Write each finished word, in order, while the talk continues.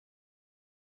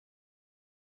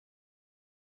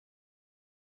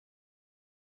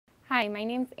Hi, my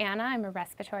name's Anna. I'm a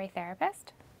respiratory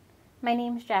therapist. My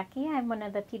name's Jackie. I'm one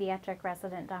of the pediatric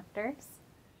resident doctors.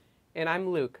 And I'm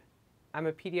Luke. I'm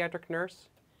a pediatric nurse,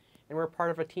 and we're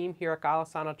part of a team here at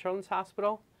Golisano Children's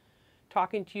Hospital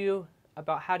talking to you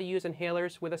about how to use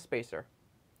inhalers with a spacer.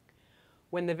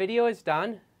 When the video is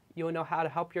done, you'll know how to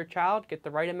help your child get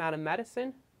the right amount of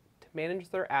medicine to manage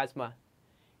their asthma.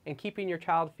 And keeping your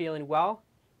child feeling well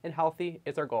and healthy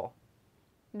is our goal.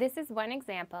 This is one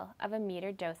example of a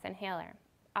metered dose inhaler,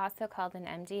 also called an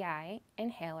MDI,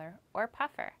 inhaler, or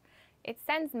puffer. It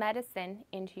sends medicine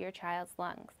into your child's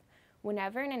lungs.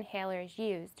 Whenever an inhaler is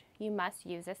used, you must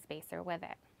use a spacer with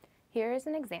it. Here is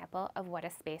an example of what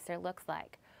a spacer looks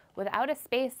like. Without a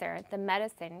spacer, the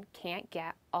medicine can't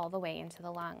get all the way into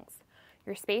the lungs.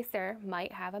 Your spacer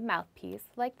might have a mouthpiece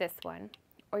like this one,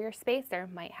 or your spacer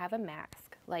might have a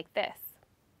mask like this.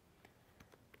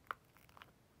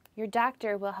 Your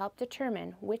doctor will help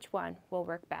determine which one will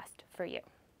work best for you.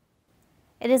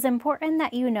 It is important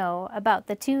that you know about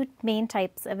the two main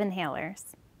types of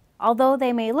inhalers. Although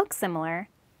they may look similar,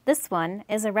 this one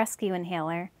is a rescue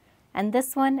inhaler and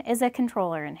this one is a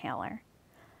controller inhaler.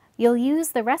 You'll use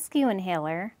the rescue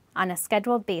inhaler on a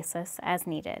scheduled basis as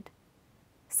needed.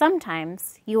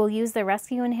 Sometimes you will use the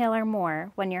rescue inhaler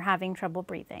more when you're having trouble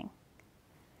breathing.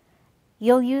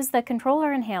 You'll use the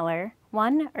controller inhaler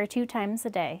 1 or 2 times a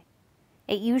day.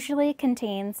 It usually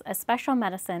contains a special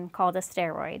medicine called a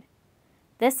steroid.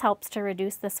 This helps to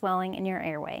reduce the swelling in your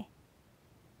airway.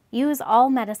 Use all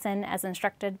medicine as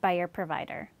instructed by your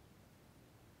provider.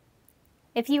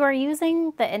 If you are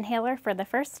using the inhaler for the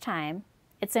first time,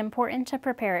 it's important to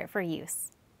prepare it for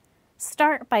use.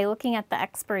 Start by looking at the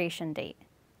expiration date.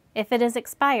 If it is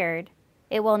expired,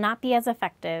 it will not be as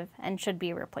effective and should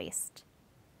be replaced.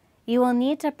 You will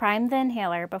need to prime the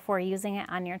inhaler before using it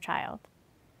on your child.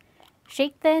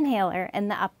 Shake the inhaler in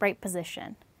the upright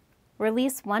position.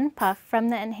 Release 1 puff from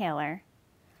the inhaler.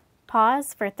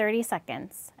 Pause for 30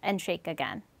 seconds and shake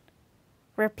again.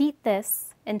 Repeat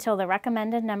this until the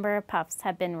recommended number of puffs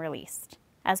have been released,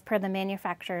 as per the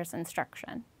manufacturer's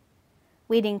instruction,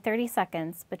 waiting 30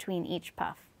 seconds between each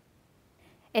puff.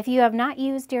 If you have not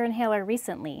used your inhaler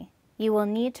recently, you will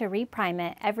need to reprime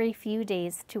it every few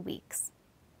days to weeks.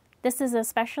 This is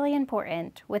especially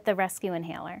important with the rescue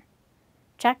inhaler.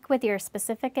 Check with your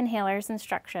specific inhaler's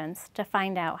instructions to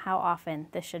find out how often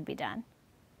this should be done.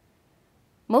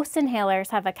 Most inhalers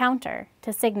have a counter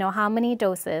to signal how many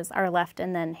doses are left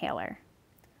in the inhaler.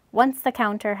 Once the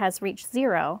counter has reached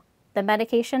 0, the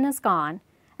medication is gone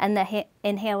and the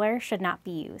inhaler should not be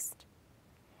used.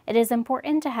 It is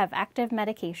important to have active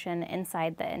medication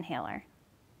inside the inhaler.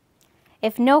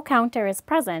 If no counter is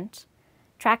present,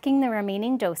 tracking the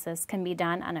remaining doses can be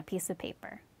done on a piece of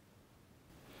paper.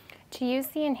 To use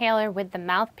the inhaler with the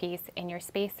mouthpiece in your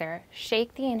spacer,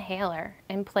 shake the inhaler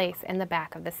in place in the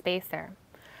back of the spacer.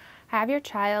 Have your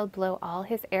child blow all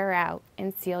his air out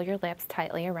and seal your lips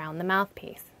tightly around the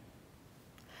mouthpiece.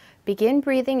 Begin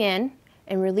breathing in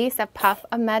and release a puff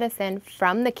of medicine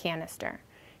from the canister.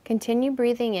 Continue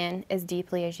breathing in as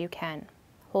deeply as you can.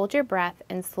 Hold your breath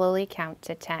and slowly count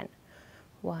to 10.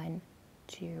 1,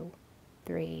 2,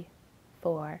 3,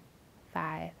 4,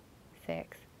 5,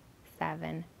 6,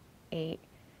 7, 8,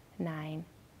 9,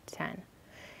 10.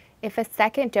 If a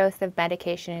second dose of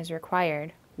medication is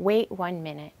required, wait 1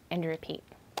 minute and repeat.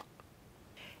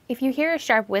 If you hear a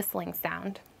sharp whistling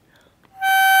sound,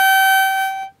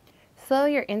 slow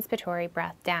your inspiratory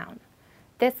breath down.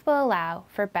 This will allow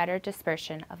for better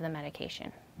dispersion of the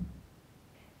medication.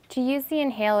 To use the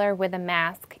inhaler with a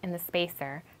mask in the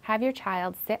spacer, have your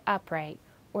child sit upright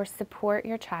or support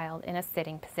your child in a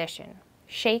sitting position.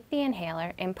 Shake the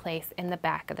inhaler in place in the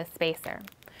back of the spacer.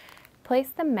 Place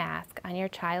the mask on your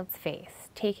child's face,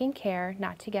 taking care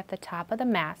not to get the top of the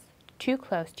mask too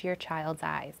close to your child's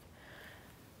eyes.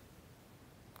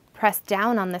 Press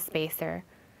down on the spacer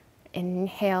and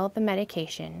inhale the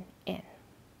medication in.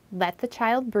 Let the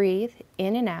child breathe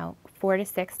in and out 4 to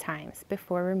 6 times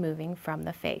before removing from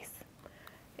the face.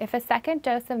 If a second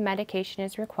dose of medication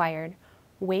is required,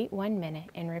 wait 1 minute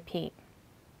and repeat.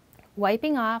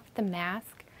 Wiping off the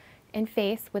mask and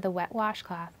face with a wet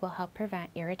washcloth will help prevent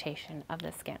irritation of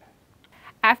the skin.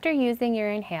 After using your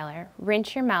inhaler,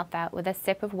 rinse your mouth out with a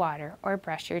sip of water or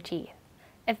brush your teeth.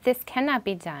 If this cannot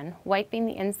be done, wiping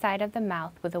the inside of the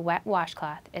mouth with a wet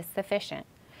washcloth is sufficient.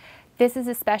 This is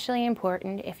especially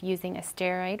important if using a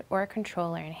steroid or a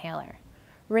controller inhaler.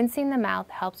 Rinsing the mouth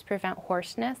helps prevent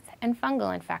hoarseness and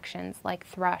fungal infections like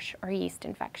thrush or yeast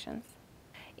infections.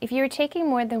 If you are taking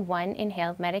more than 1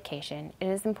 inhaled medication, it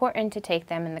is important to take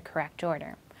them in the correct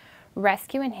order.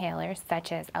 Rescue inhalers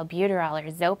such as albuterol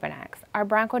or Xopenex are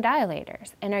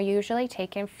bronchodilators and are usually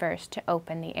taken first to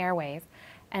open the airways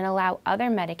and allow other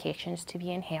medications to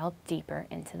be inhaled deeper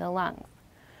into the lungs.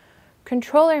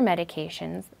 Controller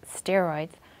medications,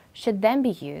 steroids, should then be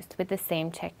used with the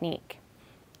same technique.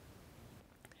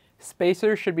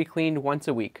 Spacers should be cleaned once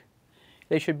a week.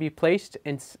 They should be placed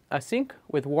in a sink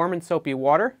with warm and soapy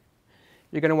water.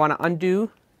 You're going to want to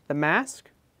undo the mask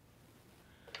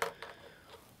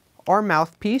or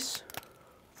mouthpiece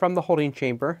from the holding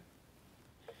chamber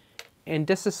and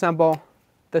disassemble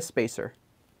the spacer.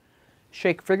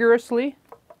 Shake vigorously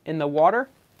in the water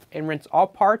and rinse all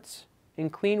parts in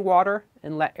clean water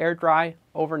and let air dry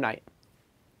overnight.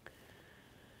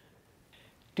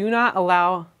 Do not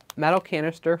allow metal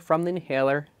canister from the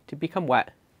inhaler to become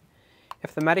wet.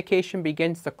 If the medication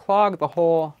begins to clog the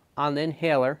hole on the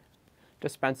inhaler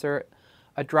dispenser,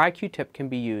 a dry Q-tip can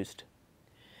be used.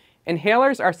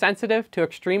 Inhalers are sensitive to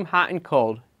extreme hot and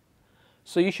cold,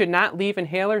 so you should not leave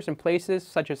inhalers in places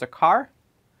such as a car.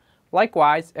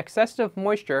 Likewise, excessive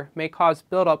moisture may cause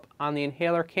buildup on the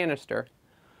inhaler canister,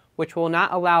 which will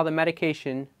not allow the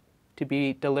medication to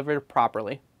be delivered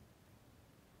properly.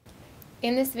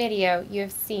 In this video, you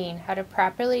have seen how to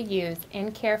properly use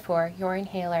and care for your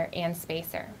inhaler and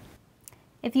spacer.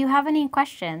 If you have any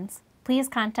questions, please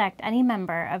contact any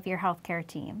member of your healthcare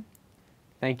team.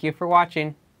 Thank you for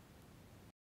watching.